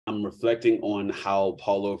I'm reflecting on how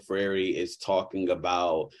Paulo Freire is talking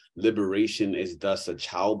about liberation is thus a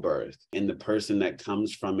childbirth, and the person that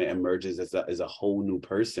comes from it emerges as a whole new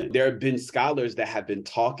person. There have been scholars that have been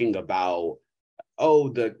talking about, oh,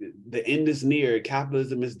 the end is near,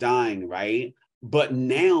 capitalism is dying, right? But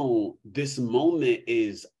now this moment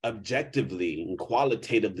is objectively and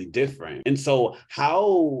qualitatively different. And so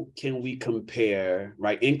how can we compare,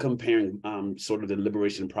 right, in comparing sort of the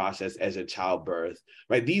liberation process as a childbirth,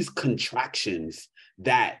 right, these contractions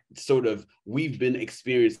that sort of we've been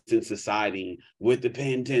experienced in society with the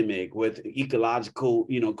pandemic, with ecological,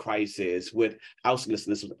 crisis, with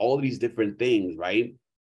houselessness, with all of these different things, right?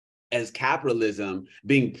 As capitalism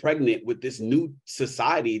being pregnant with this new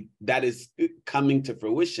society that is coming to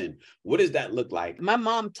fruition. What does that look like? My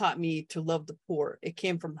mom taught me to love the poor. It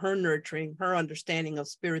came from her nurturing, her understanding of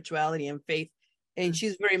spirituality and faith. And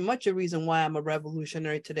she's very much a reason why I'm a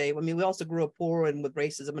revolutionary today. I mean, we also grew up poor and with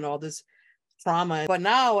racism and all this trauma. But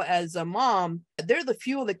now as a mom, they're the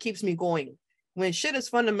fuel that keeps me going. When shit is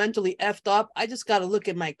fundamentally effed up, I just got to look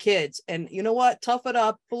at my kids and you know what? Tough it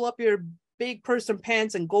up, pull up your big person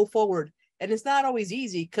pants and go forward. And it's not always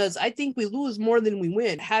easy because I think we lose more than we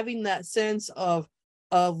win. Having that sense of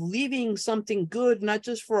leaving something good, not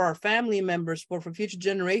just for our family members, but for future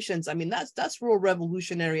generations. I mean, that's real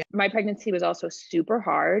revolutionary. My pregnancy was also super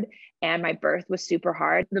hard and my birth was super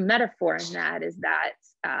hard. The metaphor in that is that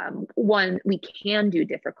one, we can do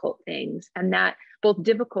difficult things, and that both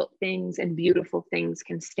difficult things and beautiful things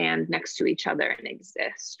can stand next to each other and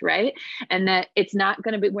exist, right? And that it's not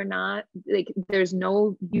going to be, we're not like, there's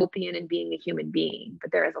no utopian in being a human being,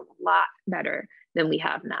 but there is a lot better than we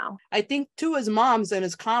have now. I think too, as moms and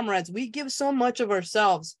as comrades, we give so much of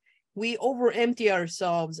ourselves. We over empty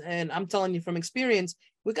ourselves. And I'm telling you from experience,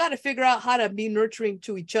 we got to figure out how to be nurturing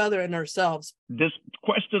to each other and ourselves. This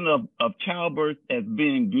question of childbirth as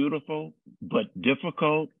being beautiful, but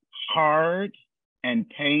difficult, hard, and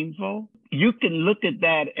painful, you can look at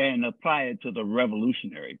that and apply it to the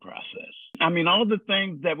revolutionary process. I mean, all the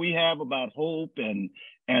things that we have about hope and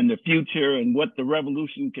the future and what the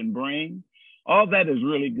revolution can bring, all that is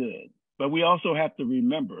really good. But we also have to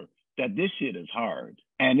remember that this shit is hard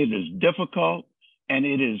and it is difficult and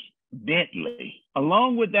it is deadly.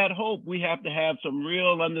 Along with that hope, we have to have some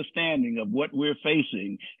real understanding of what we're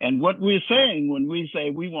facing and what we're saying when we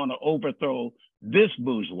say we want to overthrow this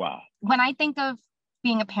bourgeois. When I think of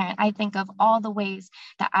being a parent, I think of all the ways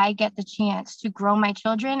that I get the chance to grow my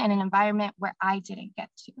children in an environment where I didn't get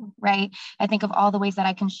to, right? I think of all the ways that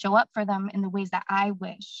I can show up for them in the ways that I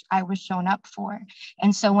wish I was shown up for.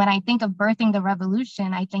 And so when I think of birthing the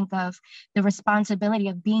revolution, I think of the responsibility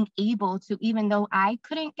of being able to, even though I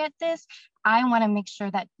couldn't get this, I want to make sure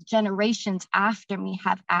that generations after me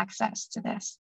have access to this.